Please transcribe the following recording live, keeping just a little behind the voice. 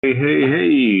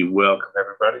Hey, welcome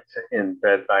everybody to In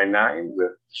Bed by Nine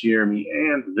with Jeremy.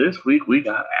 And this week we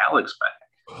got Alex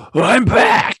I'm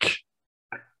back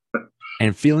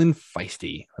and feeling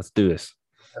feisty. Let's do this.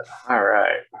 back. All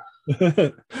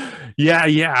right.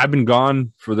 Yeah. I've been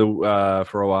gone for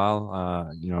a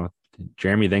while.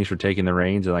 Jeremy, thanks for taking the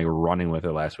reins and like running with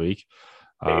it last week.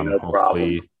 Hey, no problem.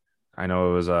 Hopefully, I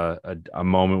know it was a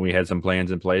moment we had some plans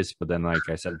in place, but then like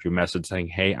I sent you a message saying,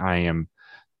 "Hey, I'm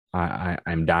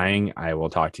dying. I will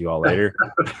talk to you all later."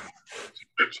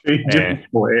 Change of And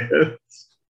plans.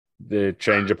 the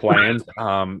change of plans.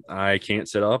 I can't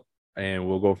sit up, and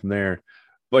we'll go from there.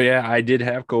 But yeah, I did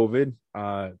have COVID.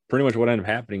 Pretty much what ended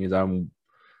up happening is on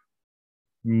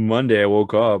Monday I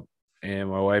woke up and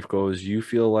my wife goes, "You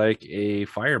feel like a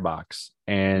firebox,"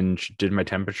 and she did my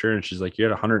temperature, and she's like, "You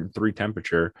had 103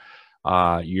 temperature.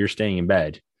 You're staying in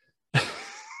bed." She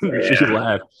Yeah.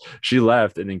 left. She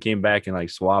left, and then came back and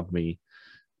like swabbed me.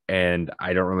 And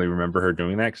I don't really remember her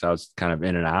doing that because I was kind of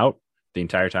in and out the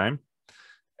entire time.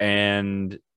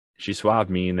 And she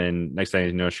swabbed me, and then next thing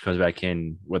you know, she comes back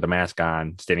in with a mask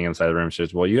on, standing inside the room. She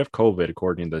says, "Well, you have COVID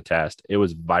according to the test. It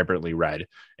was vibrantly red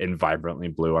and vibrantly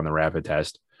blue on the rapid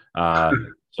test.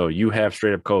 So you have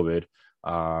straight up COVID.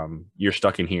 You're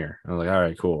stuck in here." I was like, "All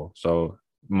right, cool." So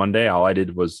Monday, all I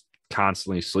did was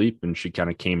constantly sleep, and she kind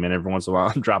of came in every once in a while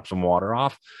and dropped some water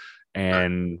off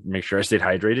and make sure I stayed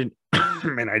hydrated.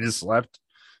 And I just slept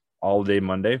all day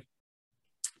Monday.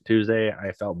 Tuesday,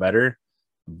 I felt better,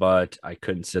 but I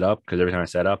couldn't sit up because every time I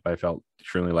sat up, I felt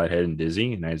extremely lightheaded and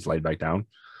dizzy, and I just laid back down.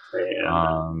 Man.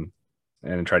 Um,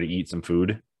 and tried to eat some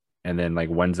food. And then like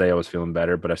Wednesday, I was feeling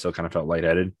better, but I still kind of felt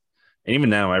lightheaded. And even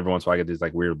now, every once in a while, I get these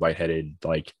like weird lightheaded.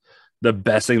 Like the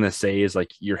best thing to say is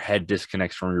like your head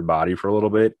disconnects from your body for a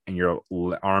little bit, and your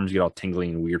arms get all tingly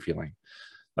and weird feeling.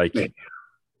 Like Man.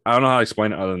 I don't know how to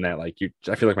explain it other than that. Like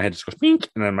I feel like my head just goes pink,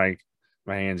 and then my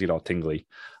hands get all tingly,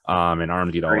 and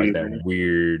arms get all like that Crazy.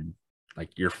 weird, like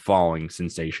you're falling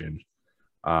sensation.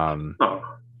 Um, Oh.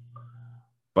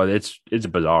 but it's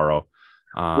bizarro.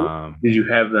 What Um, did you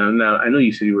have them? Now, I know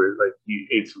you said you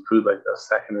ate some food like the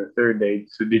second or third day.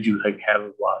 So did you like have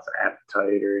lots of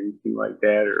appetite or anything like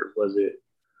that? Or was it?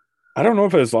 I don't know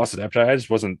if it was lost of appetite. I just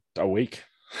wasn't awake.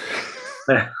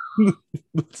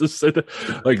 Let's just say that.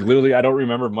 Like literally, I don't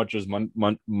remember much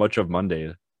of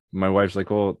Monday. My wife's like,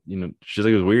 "Well, she's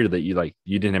like, it was weird that you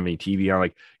didn't have any TV on."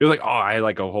 Like it was like, "Oh, I had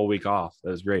like a whole week off.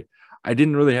 That was great." I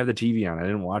didn't really have the TV on. I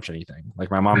didn't watch anything.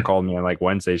 Like my mom called me on like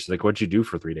Wednesday. She's like, "What'd you do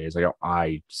for 3 days?" Like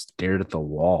I stared at the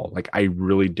wall. Like I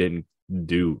really didn't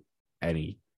do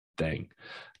anything.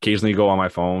 Occasionally go on my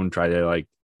phone, try to like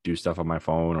do stuff on my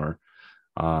phone or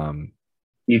um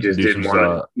You just do some didn't want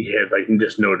to. stuff. You had like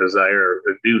just no desire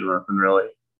to do nothing really.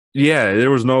 Yeah,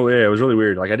 there was no. Yeah, it was really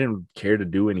weird. Like I didn't care to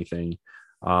do anything.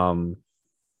 Um,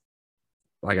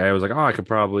 like I was like, oh, I could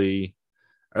probably.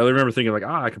 I really remember thinking like, oh,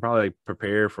 I could probably like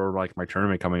prepare for like my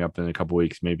tournament coming up in a couple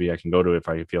weeks. Maybe I can go to it if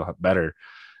I feel better.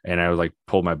 And I was like,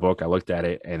 pulled my book, I looked at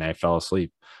it, and I fell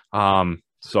asleep.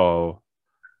 So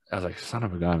I was like, son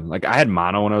of a gun. Like I had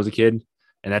mono when I was a kid,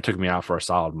 and that took me out for a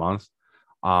solid month.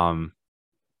 Um,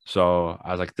 so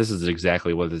I was like, this is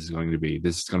exactly what this is going to be.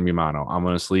 This is going to be mono. I'm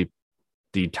going to sleep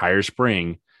the entire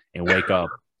spring and wake up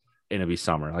and it'll be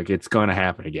summer. Like it's going to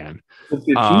happen again. Look at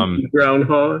you, Um,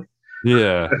 groundhog.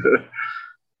 yeah,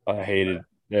 I hated.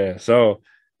 Yeah, so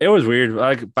it was weird.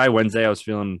 Like by Wednesday, I was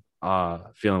feeling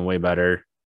way better,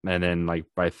 and then like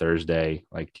by Thursday,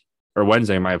 like or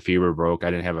Wednesday, my fever broke.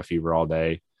 I didn't have a fever all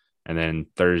day, and then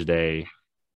Thursday,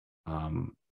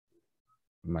 um,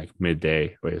 like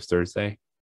midday. Wait, it's Thursday.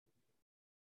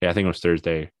 Yeah, I think it was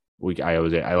Thursday.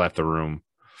 I left the room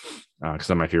because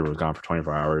my fever was gone for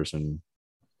 24 hours, and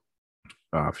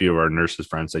a few of our nurses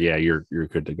friends said, "Yeah, you're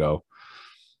good to go."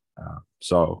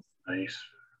 So Nice.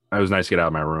 it was nice to get out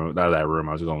of my room, out of that room.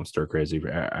 I was going stir crazy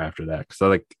after that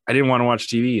because I didn't want to watch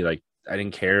TV. Like I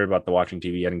didn't care about the watching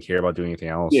TV. I didn't care about doing anything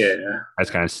else. Yeah. I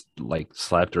just kind of like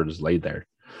slept or just laid there.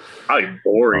 Probably Um,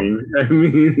 boring. I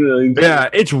mean, like, yeah,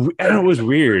 I don't know, it was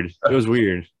weird. It was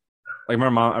weird. Like my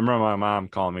mom, I remember my mom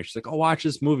calling me. She's like, "Oh, watch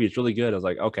this movie. It's really good." I was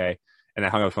like, "Okay," and I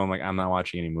hung up the phone. Like, I'm not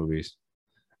watching any movies.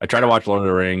 I tried to watch Lord of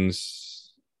the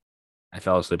Rings. I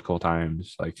fell asleep a couple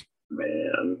times. Like it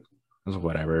man. was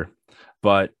whatever.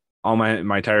 But all my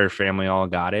entire family all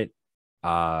got it.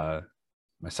 Uh,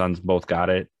 my sons both got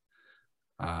it.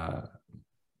 Uh,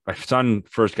 my son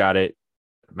first got it.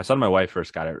 My son and my wife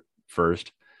first got it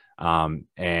first. And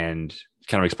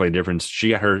kind of explain the difference. She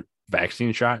got her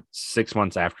vaccine shot 6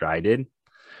 months after I did,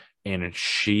 and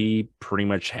she pretty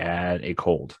much had a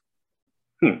cold.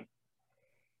 Hmm.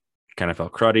 Kind of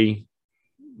felt cruddy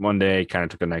one day. Kind of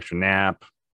took an extra nap.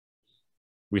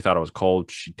 We thought it was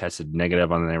cold. She tested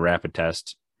negative on the rapid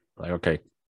test. Like, okay,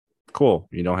 cool.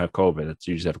 You don't have COVID. It's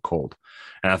you just have a cold.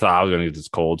 And I thought I was going to get this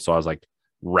cold. So I was like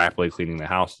rapidly cleaning the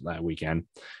house that weekend.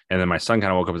 And then my son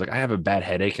kind of woke up and was like, I have a bad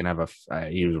headache and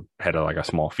he had like a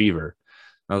small fever.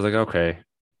 I was like, okay,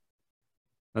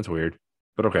 that's weird,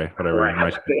 but okay,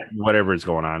 whatever. Whatever is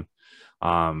going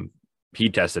on. He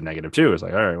tested negative too. It's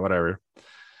like, all right, whatever.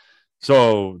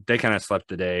 So they kind of slept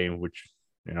the day, which,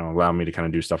 allowed me to kind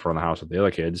of do stuff around the house with the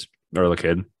other kids or the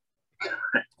kid.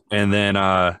 And then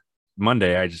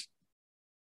Monday, I just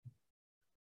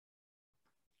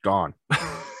gone.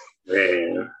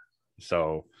 Man.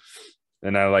 So,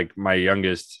 and I like my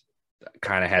youngest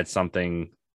kind of had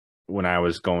something when I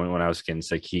was getting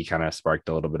sick. He kind of sparked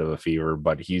a little bit of a fever,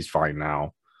 but he's fine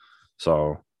now.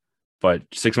 So, but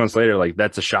 6 months later, like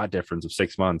that's a shot difference of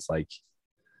 6 months. Like,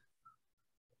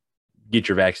 get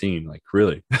your vaccine. Like,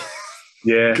 really?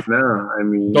 Yeah, no, I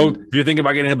mean, if you're thinking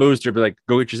about getting a booster, be like,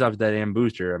 go get yourself that damn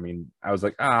booster. I mean, I was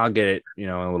like, I'll get it, in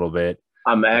a little bit.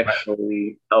 I'm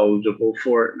actually eligible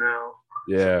for it now.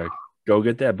 Yeah, go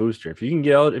get that booster. If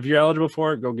you're eligible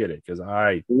for it, go get it. Because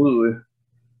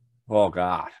oh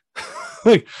God,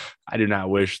 like I do not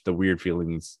wish the weird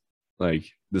feelings, like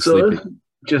the sleeping.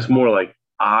 It's just more like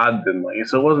odd than like,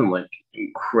 so it wasn't like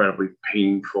incredibly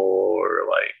painful or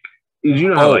like,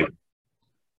 how like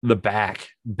the back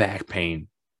pain.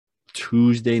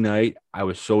 Tuesday night, I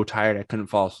was so tired I couldn't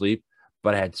fall asleep,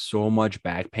 but I had so much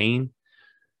back pain,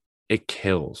 it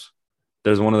kills.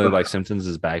 There's one of the like symptoms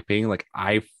is back pain. Like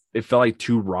it felt like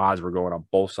two rods were going on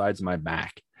both sides of my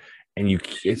back, and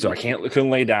so I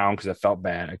couldn't lay down because I felt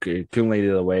bad. I couldn't lay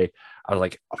the other way. I was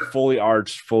like fully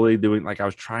arched, fully doing like I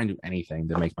was trying to do anything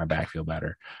to make my back feel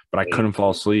better, but I couldn't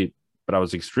fall asleep. But I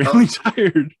was extremely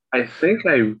tired. I think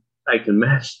I can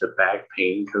match the back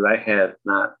pain because I had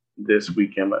not this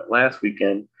weekend, but last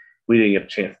weekend we didn't get a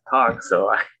chance to talk.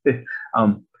 So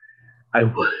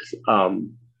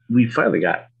we finally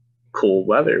got cold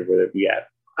weather where we got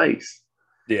ice.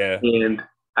 Yeah. And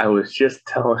I was just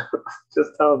telling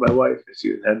my wife that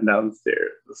she was heading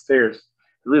downstairs. The stairs,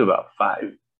 we live about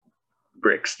 5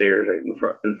 brick stairs right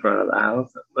in front of the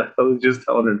house. I was just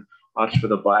telling her, watch for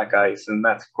the black ice, and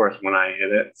that's of course when I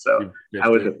hit it. So I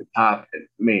was at the top, and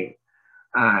man,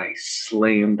 I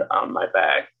slammed on my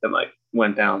back and like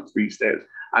went down 3 stairs.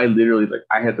 I literally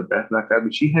I had the breath knocked out of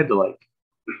me. She had to like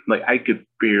I could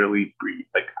barely breathe.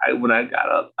 When I got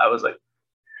up, I was like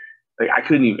I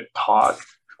couldn't even talk.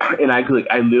 And I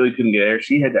literally couldn't get air.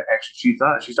 She had to she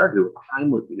started doing a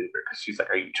Heimlich maneuver because she's like,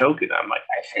 "Are you choking?" I'm like,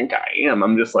 "I think I am."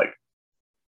 I'm just like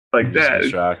that.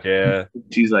 Shock, yeah.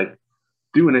 She's like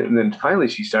doing it, and then finally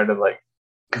she started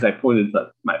because I pointed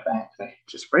to my back, I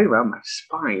just sprayed around my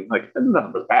spine. Like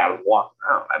nothing was bad walking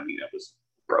around. I mean, it was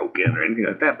broken or anything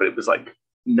like that, but it was like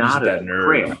not a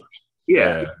cramp.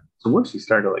 Yeah. So once she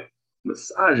started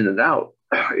massaging it out,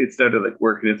 it started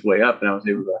working its way up, and I was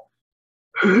able to.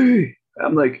 Hey.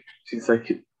 I'm like, she's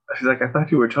like, I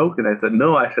thought you were choking. I said,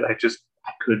 no. I said, I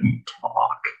couldn't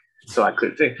talk, so I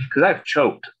couldn't think because I've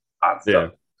choked on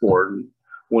stuff before.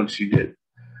 Once she did,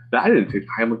 but I didn't think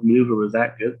Heimlich maneuver was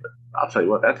that good. But I'll tell you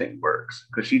what, that thing works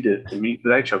because she did it to me.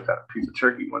 Because I choked on a piece of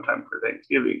turkey one time for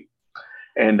Thanksgiving,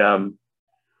 and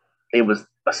it was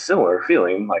a similar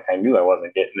feeling. Like I knew I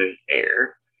wasn't getting any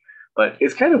air, but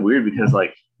it's kind of weird because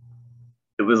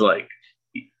it was like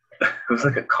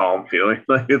a calm feeling.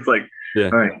 It's like, all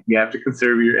right, you have to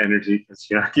conserve your energy because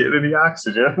you're not getting any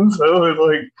oxygen. So it's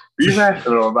like, be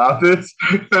rational about this.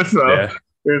 So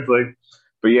it's like,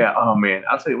 but yeah, oh man,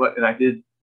 I'll tell you what. And I did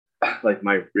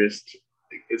my wrist.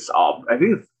 It's all. I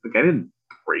think it's I didn't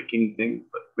break anything,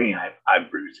 but man, I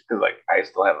bruised it because I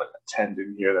still have a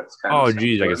tendon here that's kind of. Oh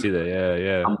geez, I can see that.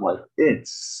 Yeah. I'm like, it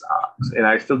sucks, and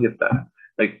I still get that.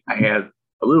 I had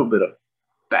a little bit of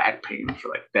back pain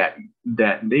for that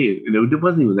day, and it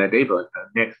wasn't even that day, but the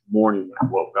next morning when I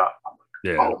woke up, I'm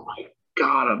like, oh my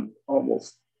god, I'm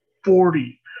almost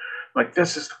 40.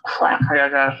 This is the crap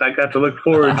I got to look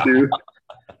forward to.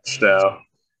 So,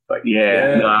 but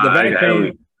the back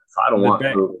pain. I don't want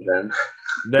to then.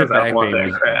 That back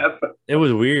pain crap. It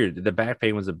was weird. The back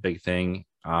pain was a big thing.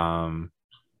 And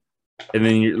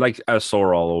then you're I was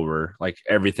sore all over.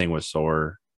 Everything was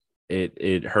sore.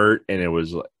 It hurt, and it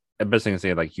was. The best thing to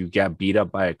say, you got beat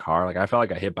up by a car. I felt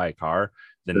like I hit by a car,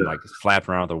 then slapped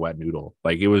around with a wet noodle.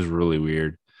 It was really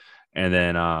weird. And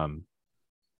then I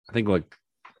think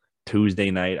Tuesday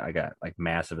night I got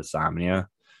massive insomnia,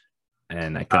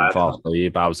 and I couldn't fall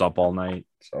asleep. I was up all night,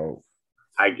 so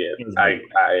I get. It's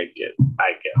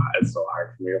so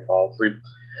hard for me to fall asleep.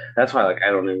 That's why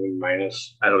I don't even mind.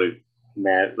 I don't even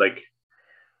mad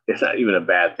it's not even a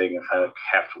bad thing if I like,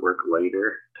 have to work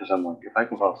later because I'm like, if I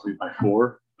can fall asleep by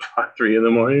 3 in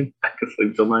the morning, I can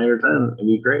sleep till 9 or 10. It'd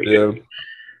be great. Yeah.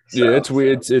 So, Yeah, it's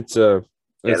weird. It's yeah,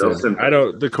 it's those I symptoms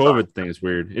don't. are The tough. COVID thing is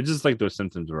weird. It's just like those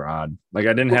symptoms were odd. Like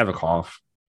I didn't have a cough.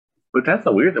 But that's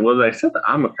the weird thing. Well, I said the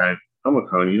Omicron,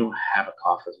 you don't have a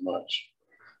cough as much.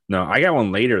 No, I got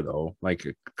one later though. Like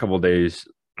a couple days,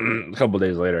 a couple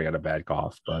days later, I got a bad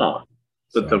cough. But Huh.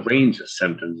 But the so range of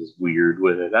symptoms is weird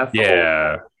with it. That's the whole.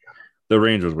 yeah, the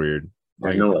range was weird. I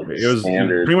Like know, like the it was you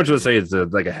standard. pretty much would say it's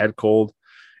like a head cold,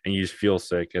 and you just feel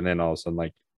sick, and then all of a sudden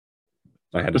like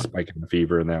I had a spike in the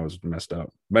fever, and that was messed up.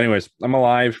 But anyways, I'm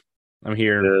alive. I'm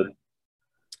here. Good.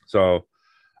 So,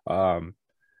 um,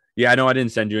 yeah, I know I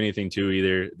didn't send you anything too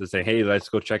either to say, hey, let's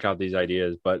go check out these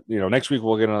ideas. But next week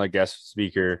we'll get another guest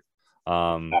speaker. That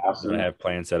I Awesome. have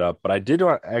plans set up. But I did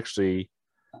want actually,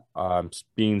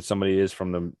 being somebody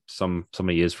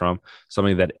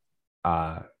that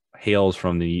hails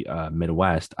from the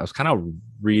Midwest. I was kind of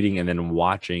reading and then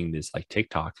watching this like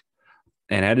TikTok,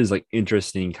 and that is like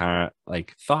interesting kind of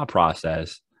like thought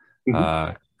process Mhm.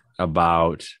 uh,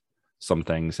 about some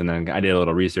things. And then I did a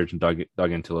little research and dug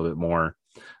into a little bit more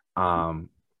um,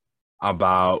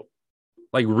 about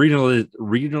like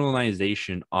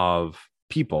regionalization of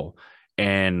people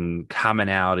and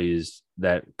commonalities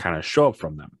that kind of show up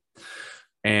from them,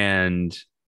 and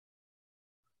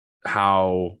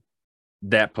how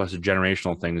that plus the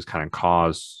generational things kind of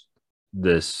cause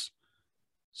this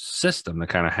system to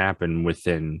kind of happen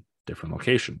within different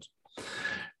locations.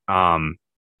 Um,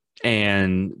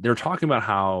 and they're talking about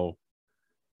how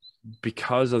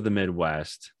because of the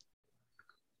Midwest,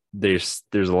 there's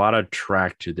a lot of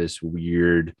track to this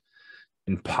weird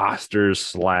imposter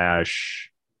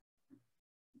slash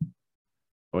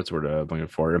what's the word I'm looking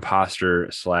for? Imposter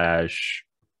slash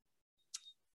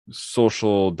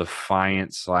social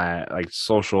defiance slash like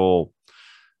social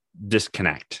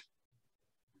disconnect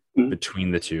Mhm.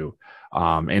 between the two.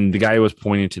 And the guy was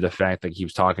pointing to the fact that he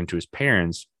was talking to his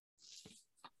parents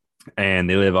and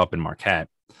they live up in Marquette.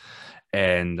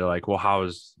 And they're like, well,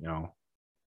 how's,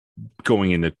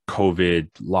 going into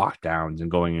COVID lockdowns and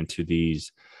going into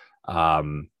these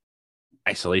um,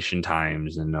 isolation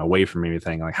times and away from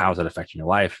everything? Like, how's that affecting your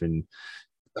life? And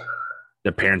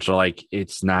the parents are like,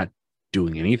 it's not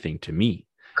doing anything to me.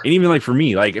 And even like for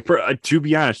me, like to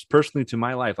be honest, personally to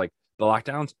my life, like the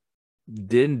lockdowns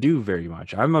didn't do very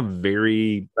much. I'm a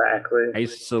very Exactly.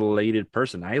 isolated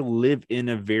person. I live in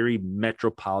a very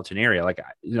metropolitan area. Like,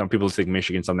 people think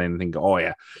Michigan something and think, oh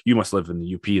yeah, you must live in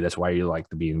the UP. That's why you like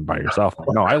to be by yourself. Like,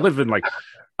 no, I live in like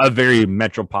a very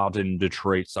metropolitan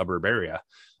Detroit suburb area.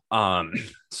 Um,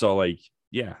 so like,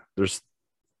 yeah, there's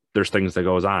things that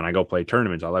goes on. I go play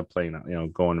tournaments. I love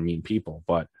playing, going to meet people.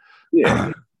 But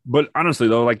Yeah. but honestly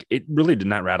though, like it really did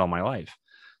not rattle my life.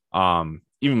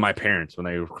 Even my parents, when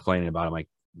they were complaining about it, I'm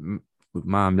like,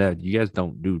 Mom, Dad, you guys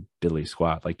don't do diddly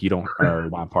squat. Like you don't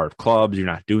are not part of clubs. You're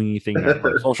not doing anything. You're not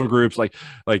part of social groups. Like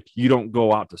you don't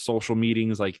go out to social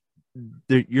meetings. Like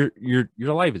your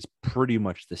life is pretty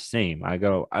much the same. I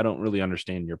don't really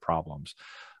understand your problems.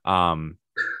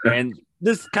 And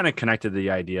this kind of connected to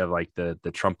the idea of like the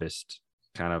Trumpist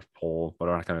kind of poll, but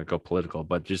I'm not going to go political,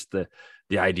 but just the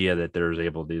idea that there's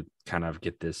able to kind of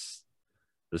get this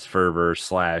fervor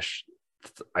slash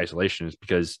isolation is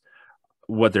because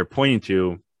what they're pointing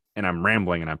to, and I'm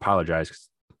rambling and I apologize because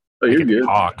Oh, I you're get to good.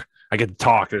 talk. I get to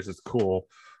talk. This is cool.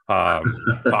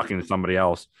 Talking to somebody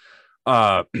else.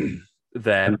 That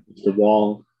The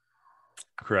wall.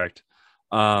 correct.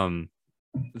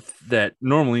 That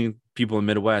normally people in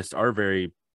the Midwest are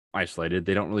very isolated.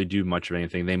 They don't really do much of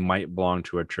anything. They might belong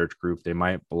to a church group. They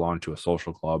might belong to a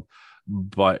social club,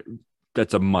 but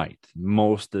that's a might.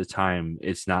 Most of the time,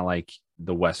 it's not like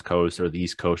the West Coast or the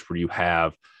East Coast where you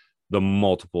have the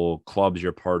multiple clubs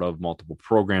you're part of, multiple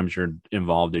programs you're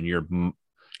involved in. You're,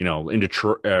 in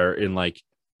Detroit or in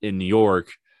New York,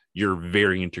 you're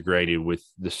very integrated with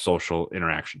the social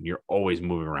interaction. You're always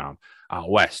moving around. Out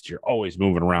west, you're always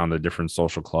moving around the different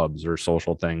social clubs or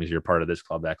social things. You're part of this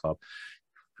club, that club.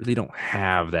 Really don't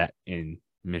have that in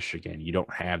Michigan. You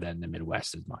don't have that in the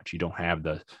Midwest as much. You don't have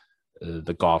the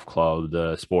golf club,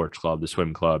 the sports club, the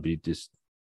swim club. You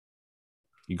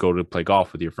go to play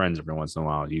golf with your friends every once in a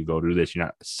while. You go do this. You're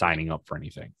not signing up for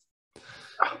anything.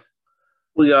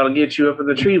 We got to get you up in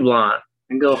the tree blind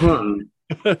and go hunting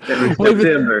every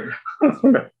September.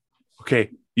 Okay,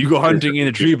 you go hunting in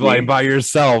a tree blind by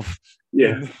yourself.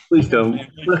 Yeah, please don't.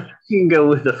 You can go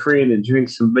with a friend and drink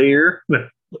some beer.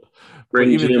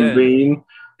 Bring Jim Beam.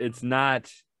 It's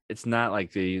not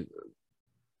like I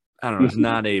don't know. It's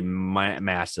not a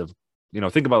massive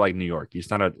think about like New York.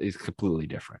 It's completely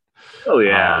different. Oh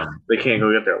yeah, they can't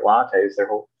go get their lattes. Their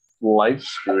whole life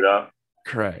screwed up.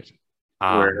 Correct.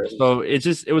 Whereas, So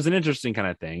it was an interesting kind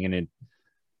of thing, and it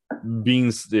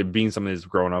being somebody that's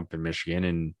grown up in Michigan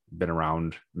and been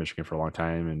around Michigan for a long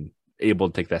time and able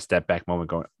to take that step back moment,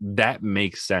 going, that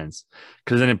makes sense,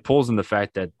 because then it pulls in the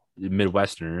fact that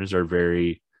Midwesterners are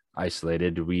very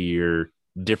isolated. We're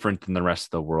different than the rest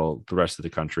of the world, the rest of the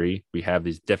country. We have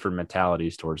these different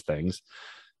mentalities towards things.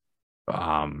 We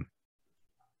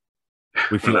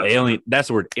feel alien. That's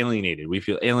the word, alienated. We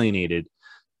feel alienated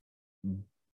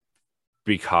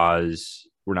because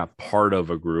we're not part of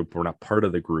a group. We're not part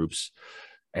of the groups.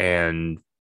 And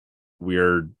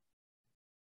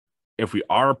if we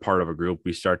are part of a group,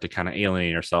 we start to kind of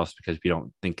alienate ourselves because we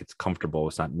don't think it's comfortable.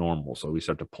 It's not normal. So we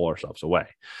start to pull ourselves away.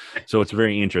 So it's a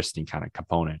very interesting kind of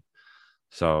component.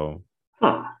 So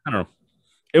I don't know.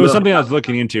 It was something I was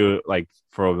looking into like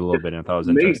for a little bit, and I thought it was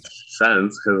interesting. Makes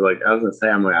sense, because like I was gonna say,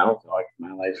 I'm like, I don't feel like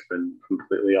my life's been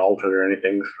completely altered or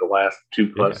anything for the last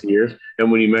 2+ years. And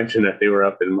when you mentioned that they were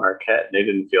up in Marquette, they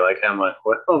didn't feel like, I'm like,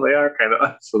 well, they are kind of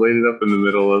isolated up in the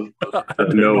middle of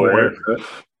nowhere.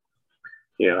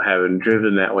 Having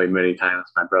driven that way many times,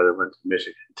 my brother went to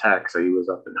Michigan Tech, so he was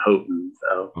up in Houghton.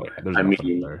 So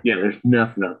there's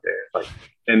nothing up there. It's like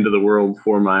end of the world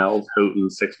 4 miles, Houghton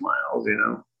 6 miles.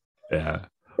 Yeah,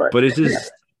 but it's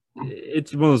just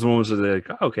it's one of those moments where they're like,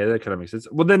 oh, okay, that kind of makes sense.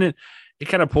 Well, then it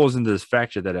kind of pulls into this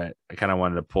factor that I kind of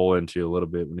wanted to pull into a little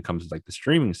bit when it comes to like the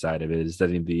streaming side of it, is that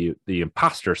the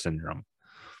imposter syndrome.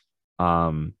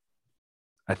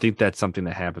 I think that's something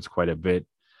that happens quite a bit,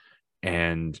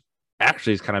 and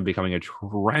actually it's kind of becoming a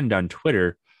trend on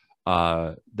Twitter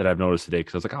that I've noticed today,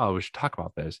 because I was like, oh, we should talk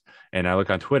about this. And I look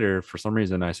on Twitter, for some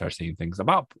reason I start seeing things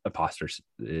about imposter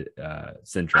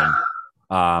syndrome,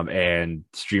 and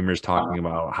streamers talking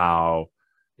about how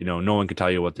no one can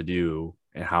tell you what to do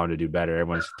and how to do better.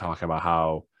 Everyone's talking about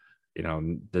how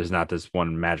there's not this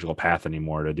one magical path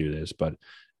anymore to do this. But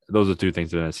those are two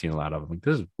things that I've seen a lot of. I'm like,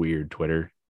 this is weird,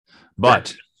 Twitter.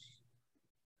 But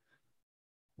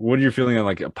what are you feeling on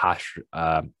like imposter?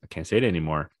 I can't say it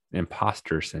anymore.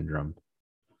 Imposter syndrome.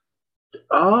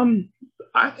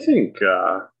 I think.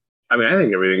 I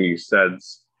think everything you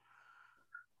said's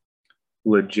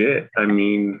legit. I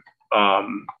mean, I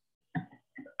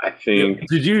think.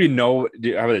 Did you know? Do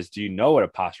you know what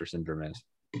imposter syndrome is?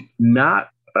 Not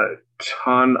a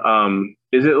ton.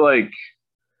 Is it like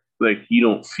you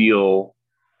don't feel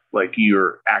like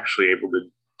you're actually able to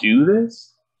do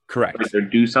this? Correct. Like, or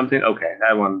do something? Okay,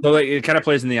 that one. So like, it kind of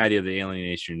plays in the idea of the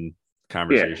alienation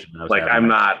conversation. Yeah, like I'm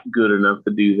not good enough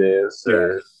to do this,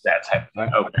 or that type of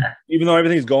thing. Okay. Even though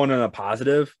everything's going in a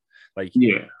positive, like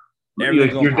you're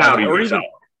doubting yourself.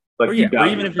 Or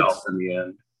even if it's in the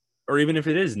end, or even if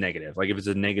it is negative, like if it's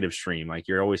a negative stream, like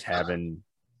you're always having,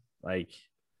 like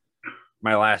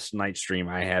my last night stream,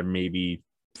 I had maybe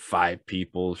 5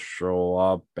 people show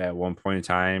up at one point in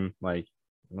time. Like,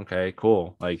 okay,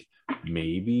 cool. Like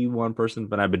maybe one person,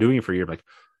 but I've been doing it for a year. Like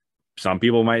some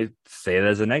people might say that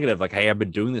as a negative, like, hey, I've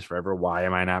been doing this forever. Why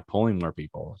am I not pulling more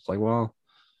people? It's like, well,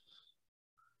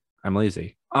 I'm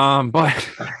lazy. But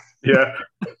yeah,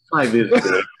 5 is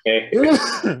good.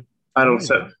 Okay. I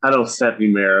don't set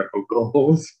numerical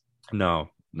goals. No,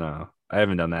 I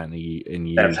haven't done that in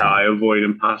years. That's how I avoid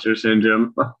imposter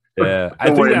syndrome. Yeah,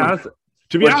 I think that,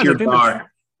 to be honest, your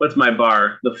bar? What's my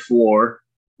bar? The floor.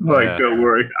 Like, don't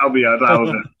worry, I'll be on top of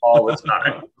it all the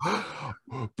time.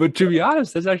 But to be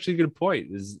honest, that's actually a good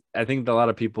point. I think that a lot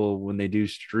of people, when they do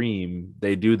stream,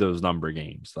 they do those number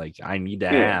games. Like, I need to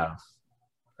have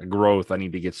a growth. I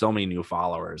need to get so many new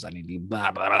followers. I need to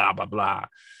blah blah blah blah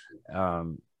blah.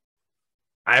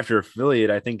 After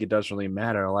affiliate, I think it doesn't really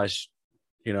matter unless,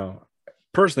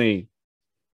 personally,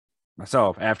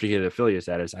 myself, after you hit affiliate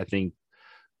status, I think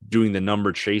doing the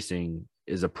number chasing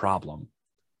is a problem.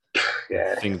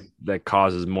 Yeah. I think that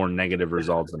causes more negative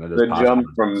results than it is the positive. Jump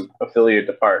from affiliate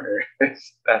to partner.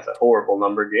 That's a horrible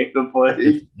number game to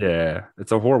play.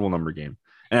 It's a horrible number game.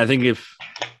 And I think if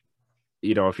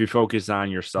you focus on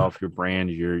yourself, your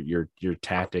brand, your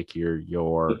tactic, your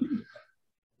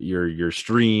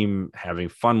stream, having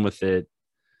fun with it,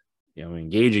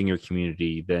 engaging your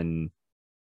community, then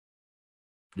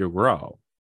you'll grow.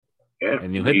 Yeah,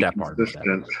 and you'll hit that part of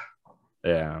that.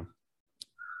 Yeah.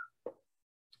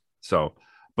 So,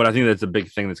 but I think that's a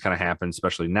big thing that's kind of happened,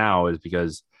 especially now, is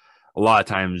because a lot of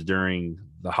times during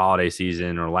the holiday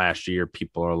season or last year,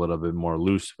 people are a little bit more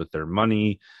loose with their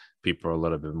money. People are a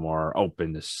little bit more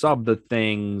open to sub the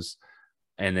things.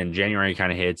 And then January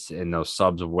kind of hits and those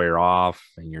subs wear off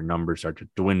and your numbers start to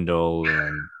dwindle.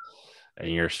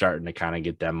 and you're starting to kind of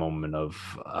get that moment of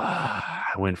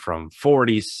I went from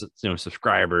 40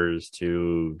 subscribers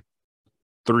to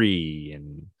 3,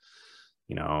 and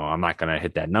I'm not going to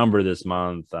hit that number this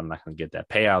month. I'm not going to get that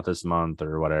payout this month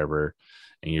or whatever.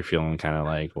 And you're feeling kind of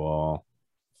like, well,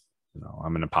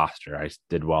 I'm an imposter. I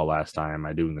did well last time.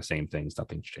 I'm doing the same things.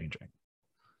 Nothing's changing.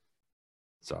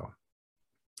 So,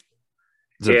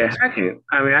 yeah, I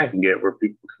can get where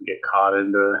people can get caught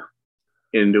into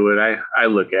it. I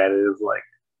look at it as like,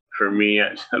 for me,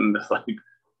 I'm just like,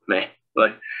 man,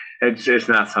 like it's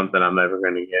not something I'm ever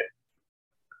going to get.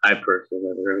 I personally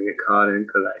never going to get caught in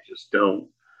because I just don't.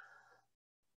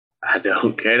 I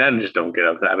don't care. I just don't get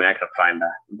upset. I mean, I can find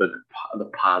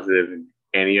the positive in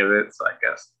any of it. So I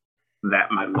guess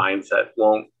that my mindset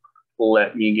won't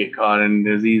let me get caught in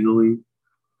it as easily.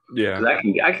 Yeah,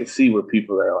 I can see where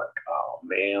people are like, oh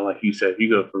man, like you said, if you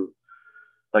go from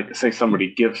like say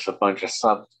somebody gifts a bunch of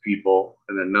subs to people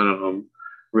and then none of them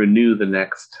renew the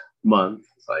next month.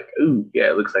 It's like, ooh, yeah,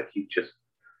 it looks like you just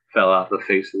fell off the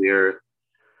face of the earth.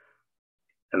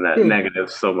 And that negative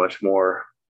is so much more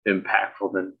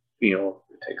impactful than, it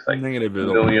takes like negative is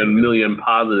million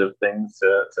positive things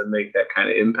to make that kind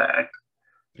of impact.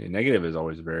 Yeah, negative is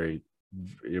always very,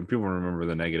 people remember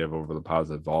the negative over the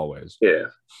positive always. Yeah.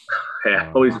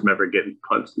 I always remember getting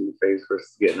punched in the face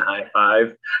versus getting high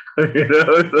five.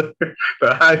 The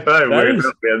high five.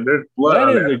 There's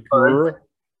blood.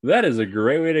 That is a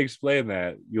great way to explain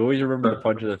that. You always remember the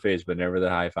punch in the face, but never the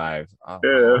high five. Oh,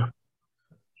 yeah.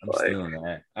 I'm stealing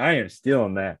that. I am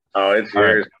stealing that. Oh, it's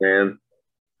yours, man.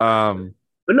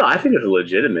 But no, I think it's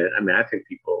legitimate. I mean, I think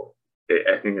it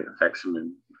affects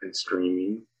them in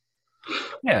streaming.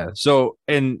 Yeah. So,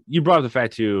 and you brought up the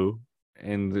fact too,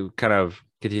 and to kind of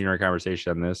continue our conversation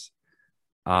on this,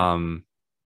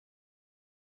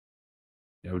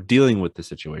 dealing with the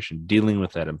situation, dealing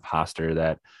with that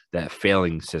imposter, that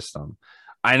failing system.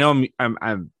 I know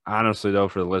I'm honestly though,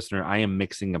 for the listener, I am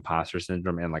mixing imposter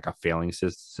syndrome and like a failing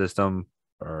system,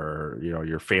 or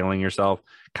you're failing yourself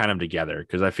kind of together,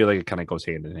 because I feel like it kind of goes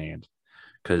hand in hand,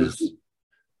 because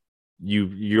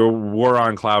you were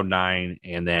on cloud 9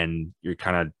 and then you're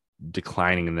kind of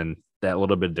declining, and then that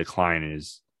little bit of decline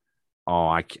is, oh,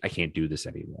 I can't do this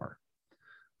anymore.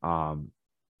 And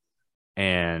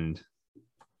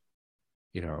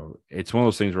it's one of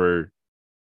those things where,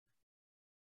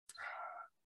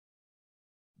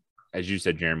 as you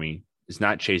said, Jeremy, it's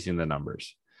not chasing the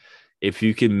numbers. If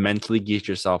you can mentally get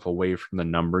yourself away from the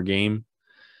number game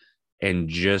and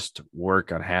just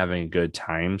work on having good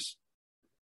times,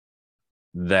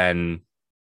 then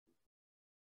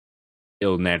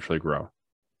it'll naturally grow.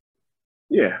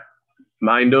 Yeah.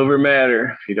 Mind over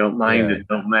matter. If you don't mind, it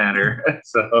don't matter.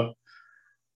 So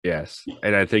yes.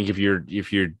 And I think if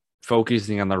you're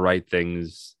focusing on the right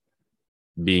things,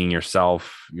 being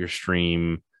yourself, your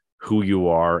stream, who you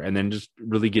are, and then just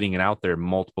really getting it out there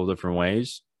multiple different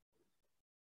ways,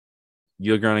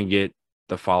 you're going to get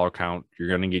the follow count. You're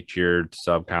going to get your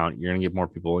sub count. You're going to get more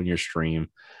people in your stream.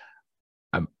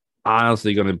 I'm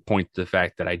honestly going to point to the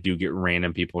fact that I do get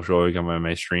random people showing up on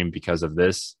my stream because of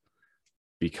this,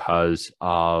 because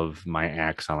of my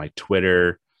acts on like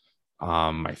Twitter,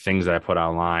 my things that I put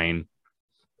online.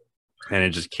 And it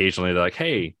just occasionally they're like,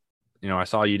 hey, I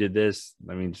saw you did this.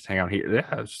 Let me just hang out here.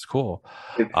 Yeah, it's just cool.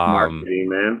 It's marketing,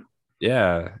 man.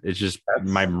 Yeah, it's just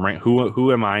my brand.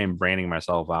 Who am I in branding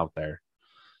myself out there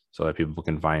so that people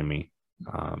can find me?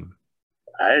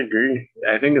 I agree.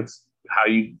 I think it's how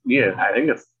you. Yeah, I think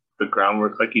it's the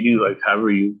groundwork, like you do, like however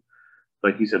you,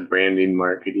 like you said, branding,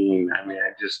 marketing. I mean,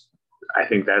 I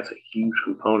think that's a huge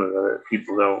component of it.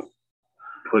 People don't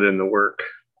put in the work.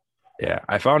 Yeah,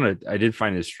 I did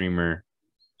find a streamer,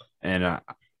 and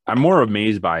I'm more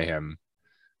amazed by him.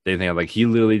 They think like he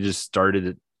literally just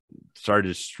started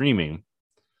streaming,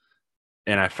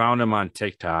 and I found him on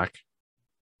TikTok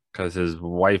because his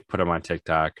wife put him on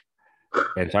TikTok,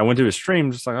 and so I went to his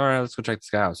stream, just like, all right, let's go check this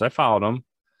guy out. So I followed him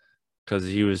because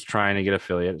he was trying to get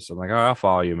affiliate. So I'm like, oh, I'll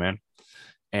follow you, man.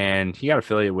 And he got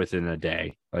affiliate within a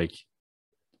day, like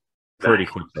pretty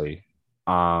quickly.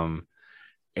 And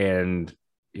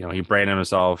he branded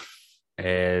himself,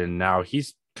 and now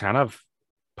he's kind of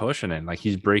pushing it. Like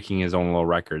he's breaking his own little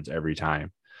records every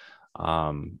time.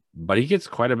 But he gets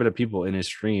quite a bit of people in his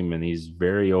stream, and he's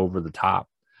very over the top.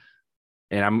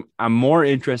 And I'm more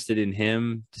interested in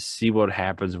him to see what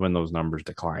happens when those numbers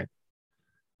decline,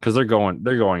 because they're going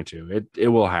to. It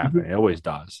will happen. It always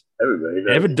does. Everybody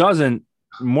does. If it doesn't,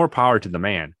 more power to the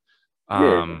man.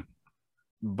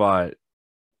 But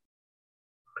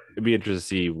it'd be interesting to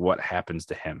see what happens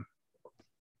to him.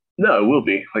 No, it will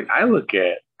be. Like I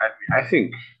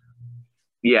think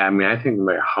yeah, I mean, I think no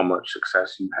matter how much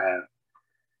success you have,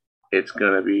 it's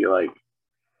gonna be like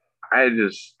I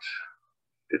just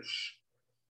it's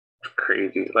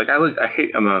crazy. Like I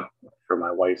hate I'm a for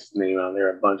my wife's name on there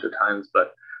a bunch of times,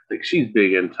 but like she's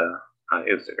big into on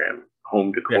Instagram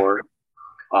home Yeah. decor.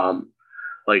 Um,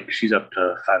 like she's up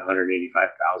to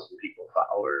 585,000 people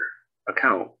follow her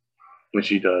account when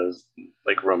she does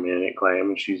like romantic glam,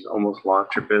 and she's almost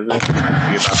launched her business. She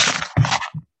about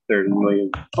 30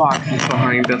 million boxes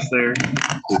behind us there.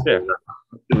 Yeah.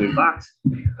 Doing box,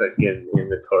 but getting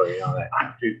inventory and all that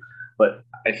too. But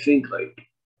I think like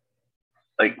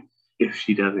if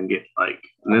she doesn't get like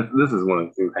this is one of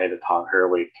the things I had to talk her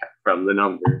away from the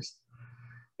numbers.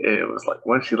 It was like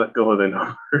once she let go of the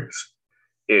numbers,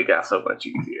 it got so much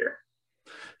easier.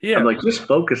 I'm Yeah. like, just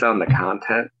focus on the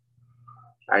content.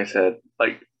 I said,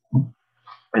 like,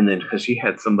 and then because she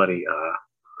had somebody,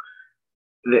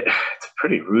 it's a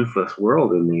pretty ruthless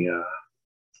world in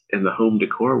the home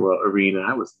decor world arena.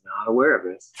 I was not aware of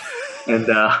this, and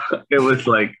it was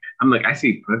like, I'm like, I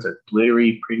see bunch of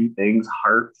glittery, pretty things,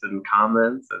 hearts and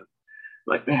comments, and I'm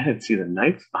like, man, I didn't see the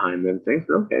knives behind them things.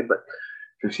 But okay, but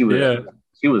because Yeah.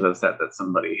 she was upset that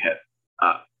somebody had,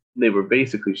 uh, they were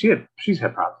basically she's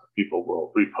had problems with people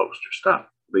will repost her stuff.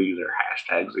 They use her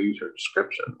hashtags, they use her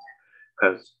descriptions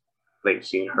because they've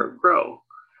seen her grow.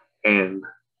 And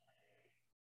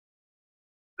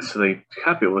so they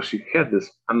copy. Well, she had this.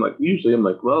 Usually I'm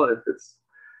like, well, if it's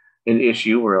an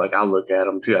issue where like I'll look at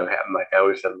them too. I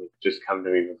always said, like, just come to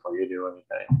me before you do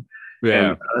anything.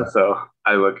 And Yeah. so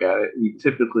I look at it, and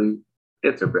typically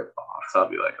it's a rip off. So I'll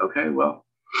be like, okay, well,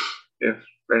 if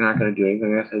they're not going to do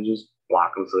anything, I said just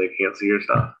block them so they can't see your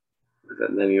stuff.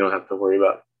 And then you don't have to worry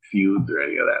about feuds or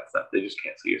any of that stuff. They just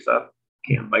can't see your stuff,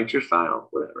 can't bite your style,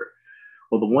 whatever.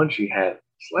 Well, the one she had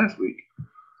last week,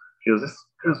 she goes, this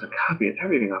girl's been copying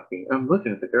everything off me. I'm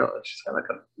looking at the girl, and she's got like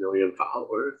 1 million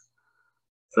followers.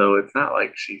 So it's not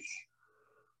like she's,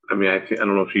 I mean, I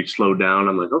don't know if she slowed down.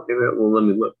 I'm like, okay, well, let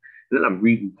me look. And then I'm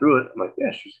reading through it. I'm like,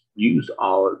 yeah, she's used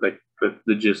all of like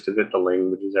the gist of it, the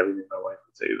languages, everything. My wife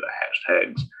would say the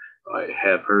hashtags. I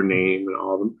have her name and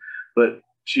all of them. But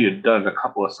she had done a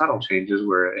couple of subtle changes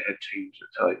where it had changed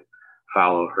it to like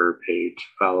follow her page,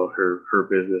 follow her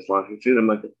business launching. And I'm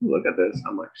like, look at this.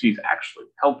 I'm like, she's actually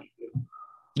helping you.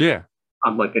 Yeah.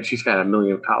 I'm like, and she's got 1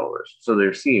 million followers, so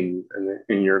they're seeing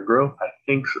and your growth. I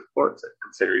think supports it,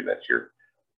 considering that you're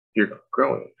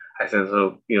growing. I said,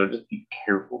 so just be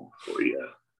careful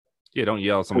Yeah. Don't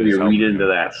yell at before somebody that's you read helping into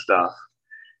you. that stuff.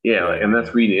 Yeah, like, Yeah. and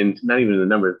that's reading into not even the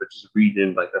numbers, but just read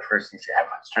in like the first thing. Say, I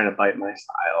was trying to bite my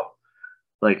style.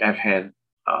 Like I've had,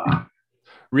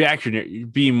 Reaction,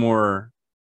 be more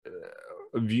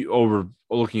view over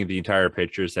looking at the entire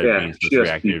picture instead of yeah, being such just be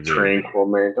reactive view. tranquil,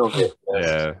 man. Don't get pissed.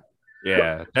 Yeah.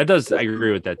 Yeah. That does. I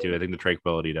agree with that too. I think the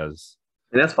tranquility does.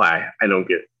 And that's why I don't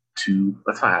get too.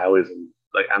 That's why I always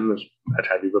like I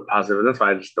try to be positive, and that's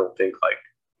why I just don't think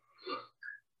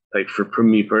like for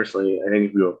me personally, I think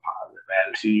if you have a positive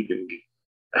attitude, you can get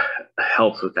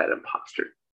helps with that imposter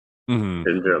Mm-hmm.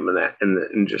 syndrome and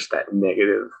and just that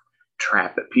negative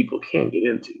trap that people can get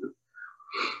into.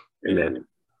 And Yeah. then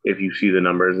if you see the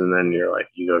numbers and then you're like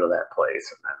you go to that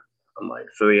place and then I'm like,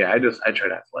 so yeah, I try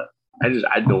not to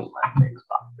I don't let things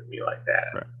bother me like that.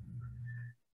 Right.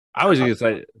 I always gonna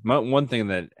say one thing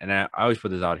that, and I always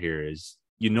put this out here is,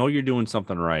 you're doing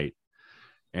something right.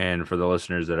 And for the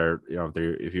listeners that are,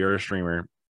 if you're a streamer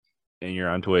and you're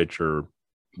on Twitch or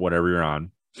whatever you're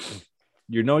on,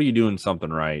 you're doing something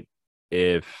right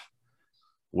if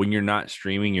when you're not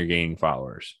streaming, you're gaining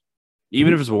followers.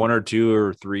 Even if it's one or two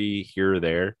or three here or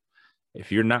there,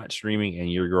 if you're not streaming and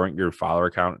you're growing, your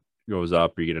follower count goes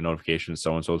up, or you get a notification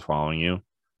so and so is following you,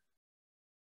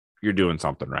 you're doing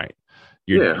something right.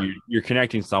 Yeah. You're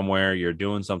connecting somewhere. You're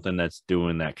doing something that's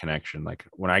doing that connection. Like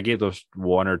when I get those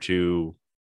one or two,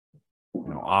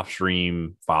 off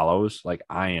stream follows, like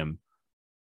I am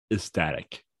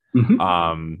ecstatic.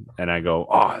 Mm-hmm. And I go,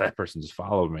 oh, that person just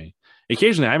followed me.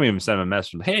 Occasionally, I may even send a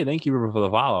message, hey, thank you for the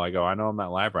follow. I go, I know I'm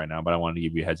not live right now, but I wanted to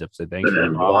give you a heads up, say thanks And for the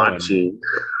I'm follow, and watching.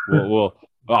 we'll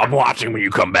I'm watching when you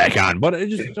come back on. But it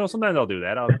just, sometimes I'll do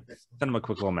that. I'll send them a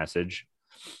quick little message,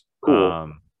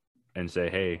 Cool. and say,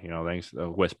 hey, thanks,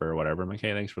 whisper or whatever. I'm like,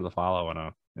 hey, thanks for the follow,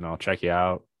 and I'll check you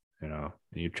out. And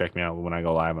you check me out when I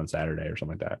go live on Saturday or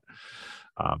something like that.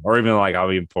 Or even like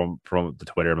I'll even promote the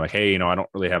Twitter. I'm like, hey, I don't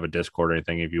really have a Discord or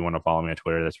anything. If you want to follow me on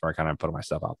Twitter, that's where I kind of put my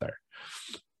stuff out there.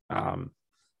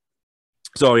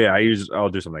 So yeah, I'll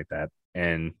do something like that,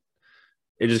 and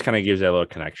it just kind of gives that little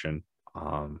connection.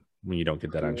 When you don't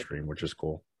get that on stream, which is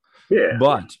cool. Yeah.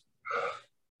 But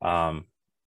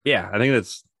yeah, I think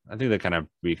I think that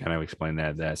we kind of explained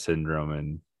that syndrome,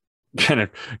 and kind of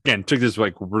again took this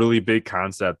like really big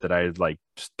concept that I had like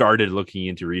started looking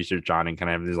into research on, and kind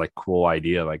of have this like cool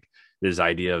idea, like this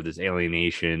idea of this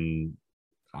alienation,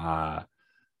 uh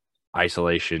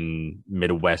isolation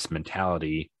Midwest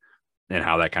mentality, and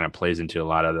how that kind of plays into a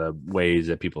lot of the ways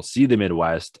that people see the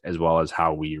Midwest, as well as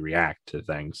how we react to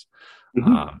things.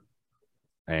 Mm-hmm.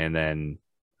 And then,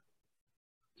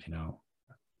 you know,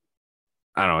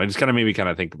 I don't know. It just kind of made me kind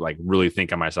of think, like, really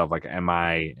think of myself. Like, am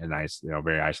I a nice,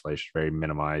 very isolation, very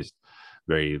minimalized,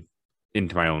 very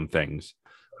into my own things,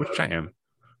 which I am,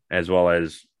 as well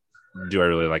as, do I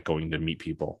really like going to meet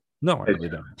people? No, I As, really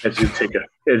don't.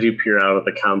 as you peer out of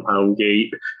the compound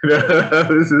gate,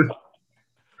 this is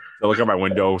I look out my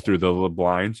window through the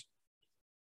blinds.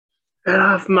 get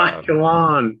off my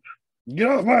lawn, Get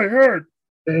off my head.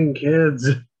 dang kids.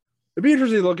 It'd be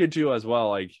interesting to look into as well,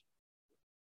 like,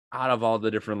 out of all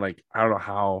the different, like, I don't know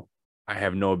how, I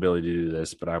have no ability to do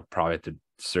this, but I probably have to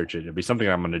search it. It'd be something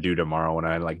I'm going to do tomorrow when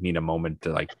I like need a moment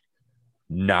to like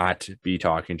not be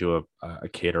talking to a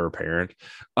kid or a parent.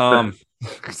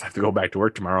 Because I have to go back to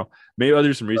work tomorrow. Maybe I'll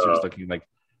do some research looking like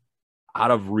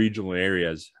out of regional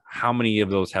areas, how many of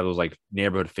those have those like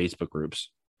neighborhood Facebook groups,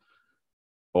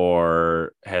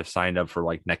 or have signed up for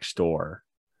like next door,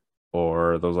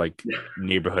 or those like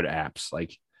neighborhood apps.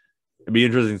 Like, it'd be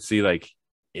interesting to see, like,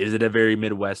 is it a very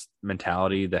Midwest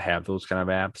mentality to have those kind of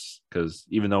apps? Because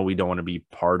even though we don't want to be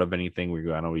part of anything, we're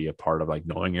going to be a part of like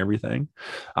knowing everything.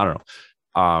 I don't know.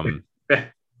 I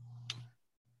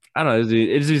don't know.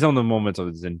 It's just some of the moments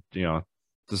of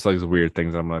just like the weird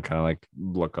things I'm gonna kind of like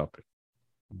look up,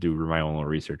 do my own little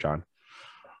research on.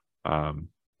 I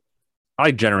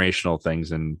like generational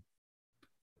things and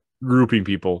grouping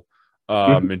people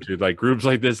into like groups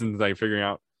like this, and like figuring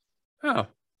out, oh,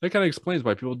 that kind of explains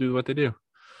why people do what they do.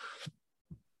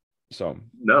 So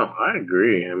No, I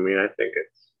agree. I mean, I think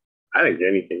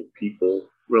anything people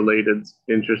related is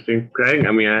interesting.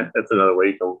 I mean, that's another way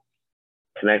you can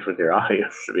connect with your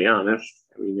audience, to be honest.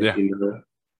 I mean, if yeah, you know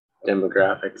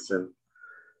demographics and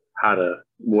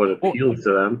what well, appeals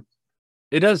to them.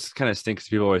 it does kind of stink because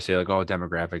people always say like, oh,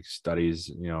 demographic studies,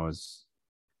 is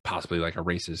possibly like a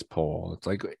racist poll. It's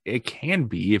like, it can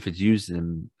be if it's used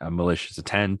in a malicious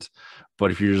intent,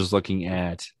 but if you're just looking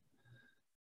at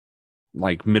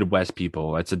like Midwest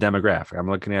people, it's a demographic. I'm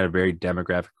looking at a very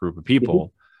demographic group of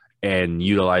people and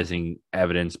utilizing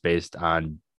evidence based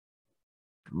on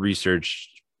research,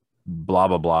 blah,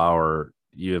 blah, blah, or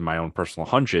even my own personal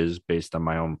hunches based on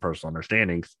my own personal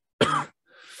understandings.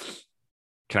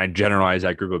 Can I generalize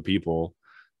that group of people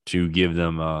to give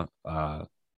them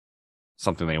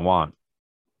something they want?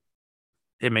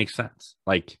 It makes sense.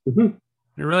 Like, it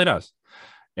really does.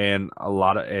 And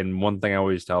one thing I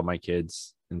always tell my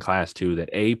kids in class too,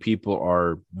 that people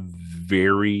are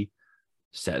very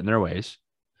set in their ways.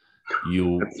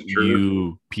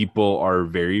 You people are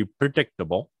very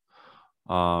predictable.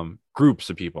 Groups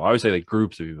of people, I always say, like,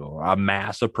 groups of people, a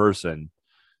mass of person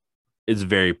is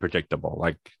very predictable.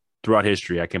 Like, throughout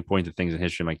history, I can point to things in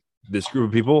history. I'm like, this group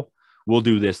of people will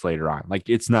do this later on. Like,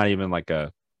 it's not even like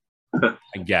a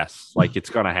guess. Like,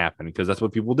 it's gonna happen because that's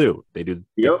what people do. They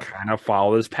kind of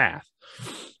follow this path.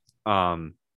 No,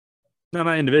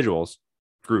 not individuals,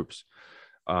 groups.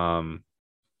 And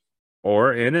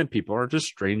then people are just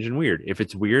strange and weird. If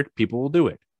it's weird, people will do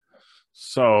it.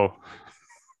 So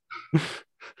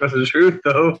that's the truth,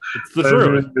 though. It's the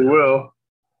truth. They will.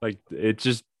 Like, it's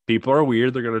just, people are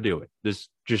weird. They're gonna do it.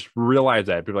 Just realize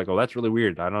that. People are like, oh, that's really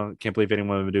weird. Can't believe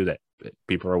anyone would do that. But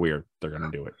people are weird. They're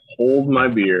gonna do it. Hold my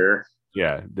beer.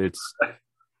 Yeah, it's.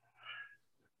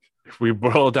 If we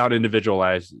boil it down,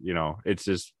 individualized, it's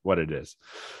just what it is.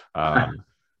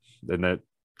 And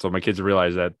so my kids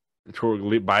realize that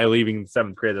by leaving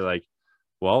 7th grade, they're like,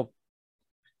 well,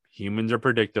 humans are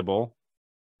predictable,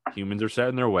 humans are set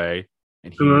in their way,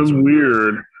 and humans are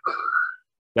weird.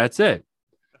 That's it.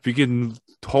 If you can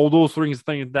hold those things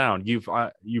down, you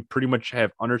pretty much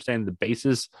have understand the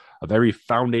basis of every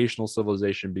foundational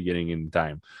civilization beginning in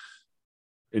time.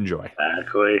 Enjoy.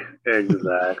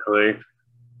 Exactly.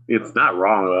 It's not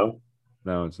wrong, though.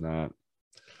 No, it's not.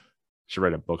 Should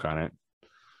write a book on it.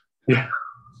 Yeah.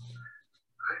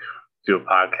 Do a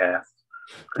podcast.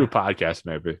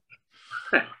 Maybe.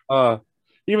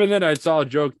 Even then, I saw a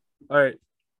joke. All right,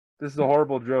 this is a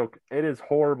horrible joke. It is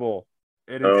horrible.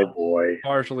 It is. Oh boy.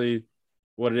 Partially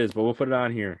what it is, but we'll put it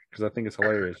on here because I think it's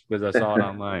hilarious because I saw it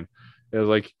online. It was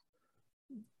like,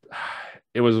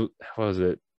 what was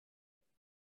it?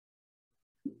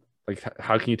 Like,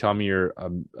 how can you tell me you're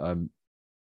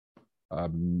a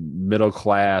middle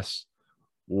class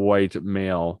white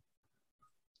male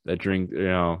that drink,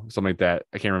 something like that.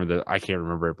 I can't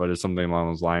remember it, but it's something along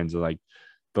those lines. Of like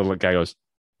the guy goes,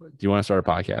 "Do you want to start a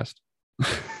podcast?"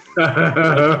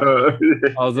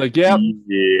 I was like, "Yep,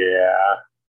 Yeah.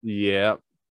 yeah."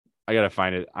 I gotta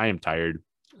find it. I am tired.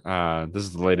 This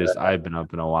is the latest I've been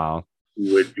up in a while.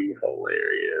 Would be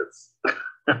hilarious.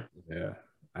 Yeah,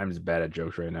 I'm just bad at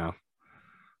jokes right now.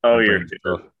 Oh,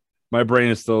 My brain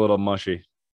is still a little mushy.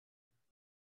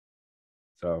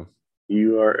 So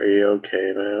you are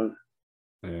a-okay, man.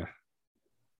 yeah.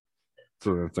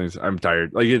 So things I'm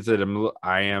tired. Like I said,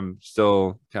 I am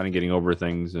still kind of getting over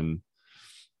things, and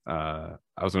I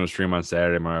was going to stream on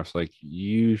Saturday. My wife's like,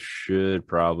 "You should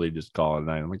probably just call it a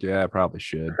night." I'm like, "Yeah, I probably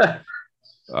should." Get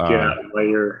out while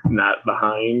you're not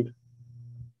behind.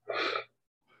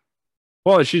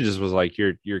 Well, she just was like,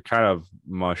 "You're kind of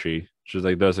mushy." She was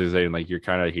like, "Those things saying like you're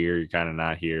kind of here, you're kind of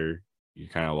not here, you're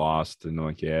kind of lost," and I'm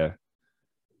like, "Yeah."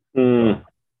 So,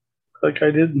 Like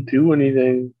I didn't do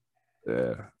anything.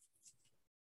 yeah.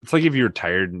 It's like if you're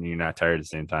tired and you're not tired at the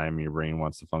same time, your brain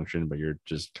wants to function, but you're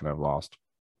just kind of lost.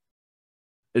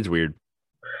 It's weird.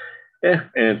 Yeah,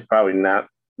 and it's probably not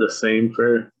the same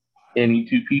for any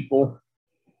two people.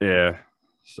 Yeah.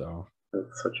 So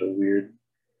That's such a weird,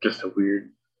 just a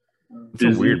weird it's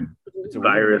disease, it's a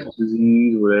virus, weird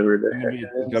disease, whatever the heck it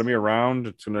it's is. gotta be around.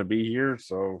 It's gonna be here.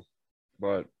 So,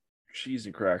 but cheese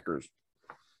and crackers.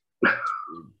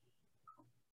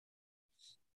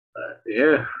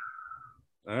 Yeah.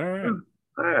 All right.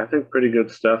 All right, I think pretty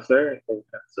good stuff there. I think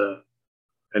that's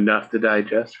enough to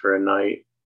digest for a night.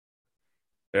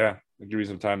 Yeah. I'll give you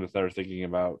some time to start thinking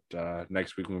about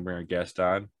next week when we bring a guest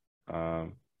on.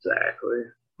 Exactly.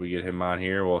 We get him on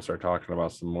here. We'll start talking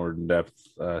about some more in-depth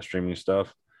streaming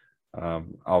stuff.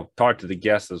 I'll talk to the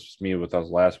guest that's me with us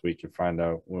last week and find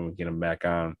out when we get them back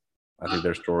on. I think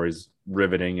their story's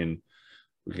riveting and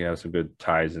we can have some good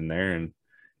ties in there. And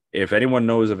if anyone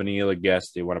knows of any other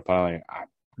guests they want to probably, I'm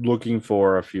looking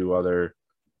for a few other,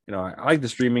 I like the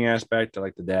streaming aspect. I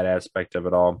like the dad aspect of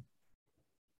it all.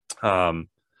 I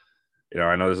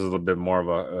know this is a little bit more of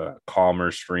a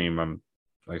calmer stream.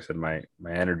 Like I said, my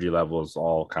energy level is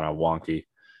all kind of wonky.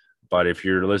 But if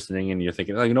you're listening and you're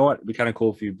thinking, oh, you know what, it'd be kind of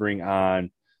cool if you bring on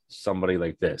somebody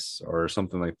like this or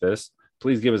something like this,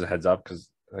 please give us a heads up because,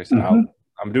 like I said,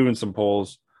 I'm doing some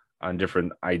polls on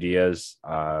different ideas.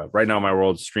 Right now, my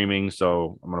world's streaming,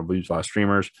 so I'm going to use a lot of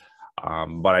streamers.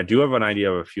 But I do have an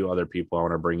idea of a few other people I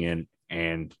want to bring in,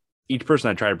 and each person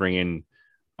I try to bring in,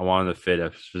 I want them to fit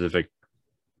a specific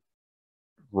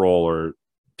role or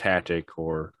tactic,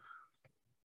 or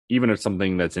even if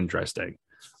something that's interesting.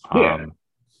 Yeah.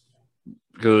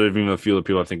 Because even a few of the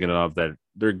people I'm thinking of that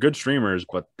they're good streamers,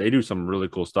 but they do some really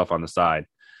cool stuff on the side.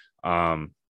 It'd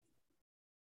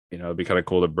be kind of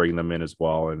cool to bring them in as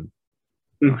well and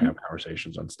have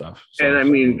conversations on stuff. So, and I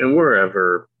mean, and we're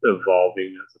ever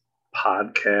evolving as a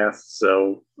podcast.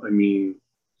 So, I mean,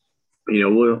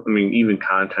 even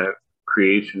content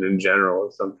creation in general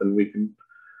is something we can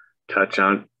touch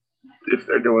on if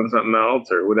they're doing something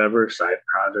else or whatever, side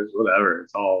projects, whatever.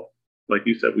 It's all, like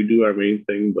you said, we do our main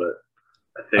thing, but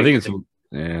I think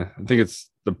it's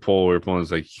the poll we're pulling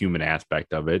is like human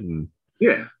aspect of it. And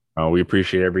yeah, we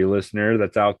appreciate every listener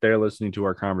that's out there listening to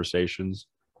our conversations.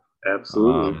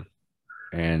 Absolutely.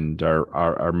 And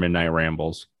our midnight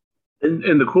rambles.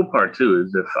 And the cool part too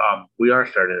is if we are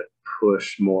starting to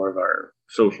push more of our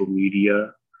social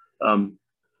media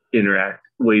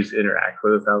ways to interact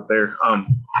with us out there.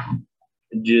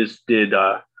 Just did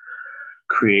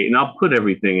create, and I'll put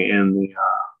everything in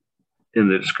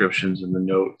the descriptions and the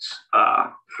notes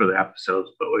for the episodes.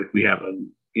 But we have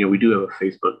we do have a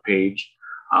Facebook page.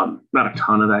 Not a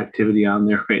ton of activity on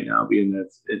there right now, being that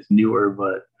it's newer,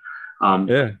 but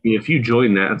if you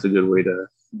join that, it's a good way to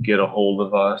get a hold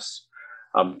of us.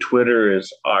 Twitter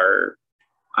is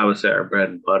I would say our bread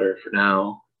and butter for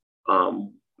now.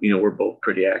 We're both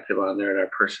pretty active on there at our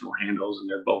personal handles, and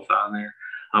they're both on there.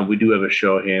 We do have a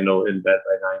show handle in Bed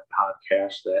by Nine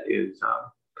podcast that is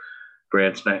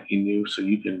brand spanking new, so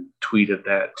you can tweet at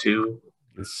that too.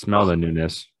 Smell the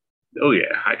newness. Oh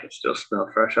yeah, I can still smell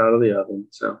fresh out of the oven.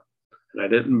 So, and I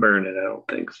didn't burn it, I don't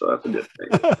think. So that's a good thing.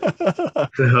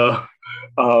 So,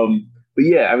 but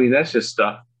yeah, I mean that's just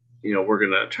stuff. We're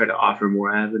gonna try to offer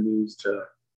more avenues to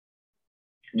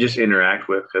just interact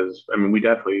with, because I mean we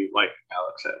definitely, like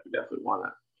Alex said, we definitely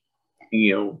want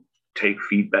to take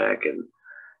feedback, and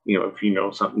if you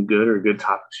know something good or good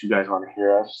topics you guys want to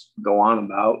hear us go on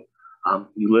about,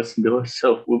 you listen to us,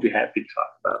 so we'll be happy to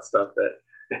talk about stuff that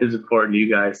is important to you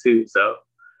guys too. So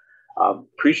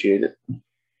appreciate it.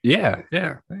 Yeah.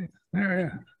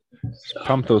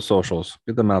 Pump those socials,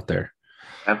 get them out there.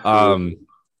 Absolutely.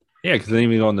 Yeah, because then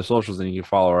you go on the socials and you can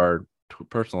follow our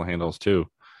personal handles too,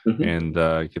 Mm-hmm. and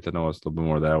get to know us a little bit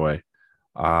more that way.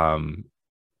 Um,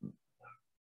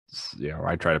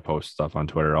 I try to post stuff on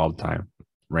Twitter all the time, Yeah.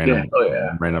 random Oh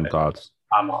yeah. random thoughts.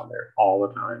 I'm on there all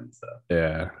the time. So.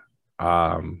 Yeah.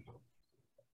 Um,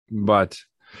 but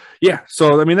yeah,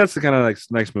 so I mean that's the kind of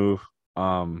next move.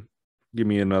 Give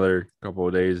me another couple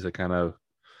of days to kind of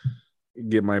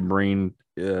get my brain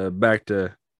back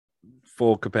to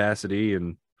full capacity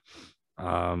and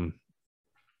um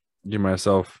get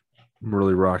myself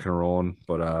really rock and rolling.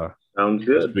 But Sounds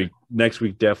good. next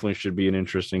week definitely should be an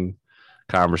interesting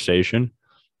conversation.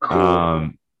 Cool.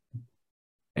 Um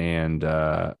and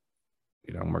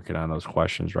I'm working on those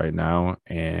questions right now,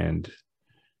 and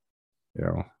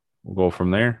we'll go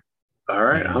from there. All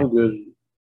right. And I'm good.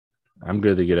 I'm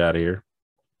good to get out of here.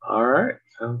 All right.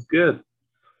 Sounds good.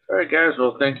 All right, guys.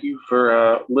 Well, thank you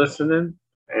for listening,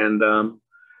 and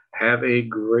have a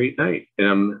great night.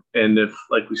 And if,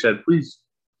 like we said, please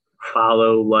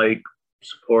follow, like,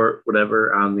 support,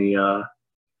 whatever on the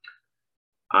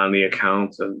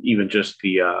accounts, and even just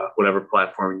the whatever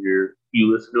platform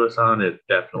you listen to us on. It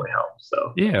definitely helps.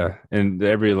 So Yeah, and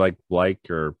every like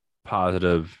or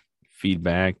positive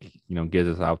feedback, gets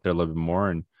us out there a little bit more.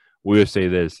 And we would say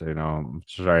this,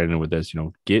 starting with this,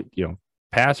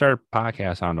 pass our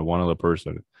podcast on to one other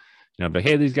person. But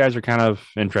hey, these guys are kind of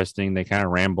interesting. They kind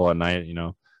of ramble at night.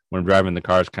 When I'm driving the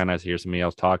car, it's kind of nice to hear somebody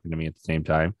else talking to me at the same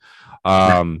time.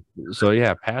 So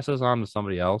yeah, pass us on to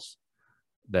somebody else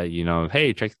that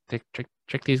hey,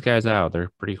 check these guys out.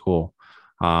 They're pretty cool.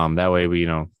 That way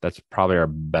that's probably our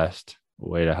best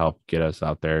way to help get us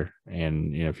out there.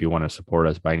 And if you want to support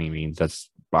us by any means, that's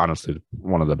honestly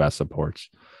one of the best supports.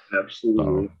 So,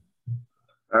 absolutely.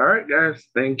 All right, guys.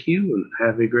 Thank you, and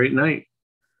have a great night.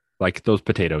 like those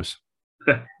potatoes.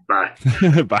 Bye.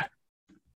 Bye.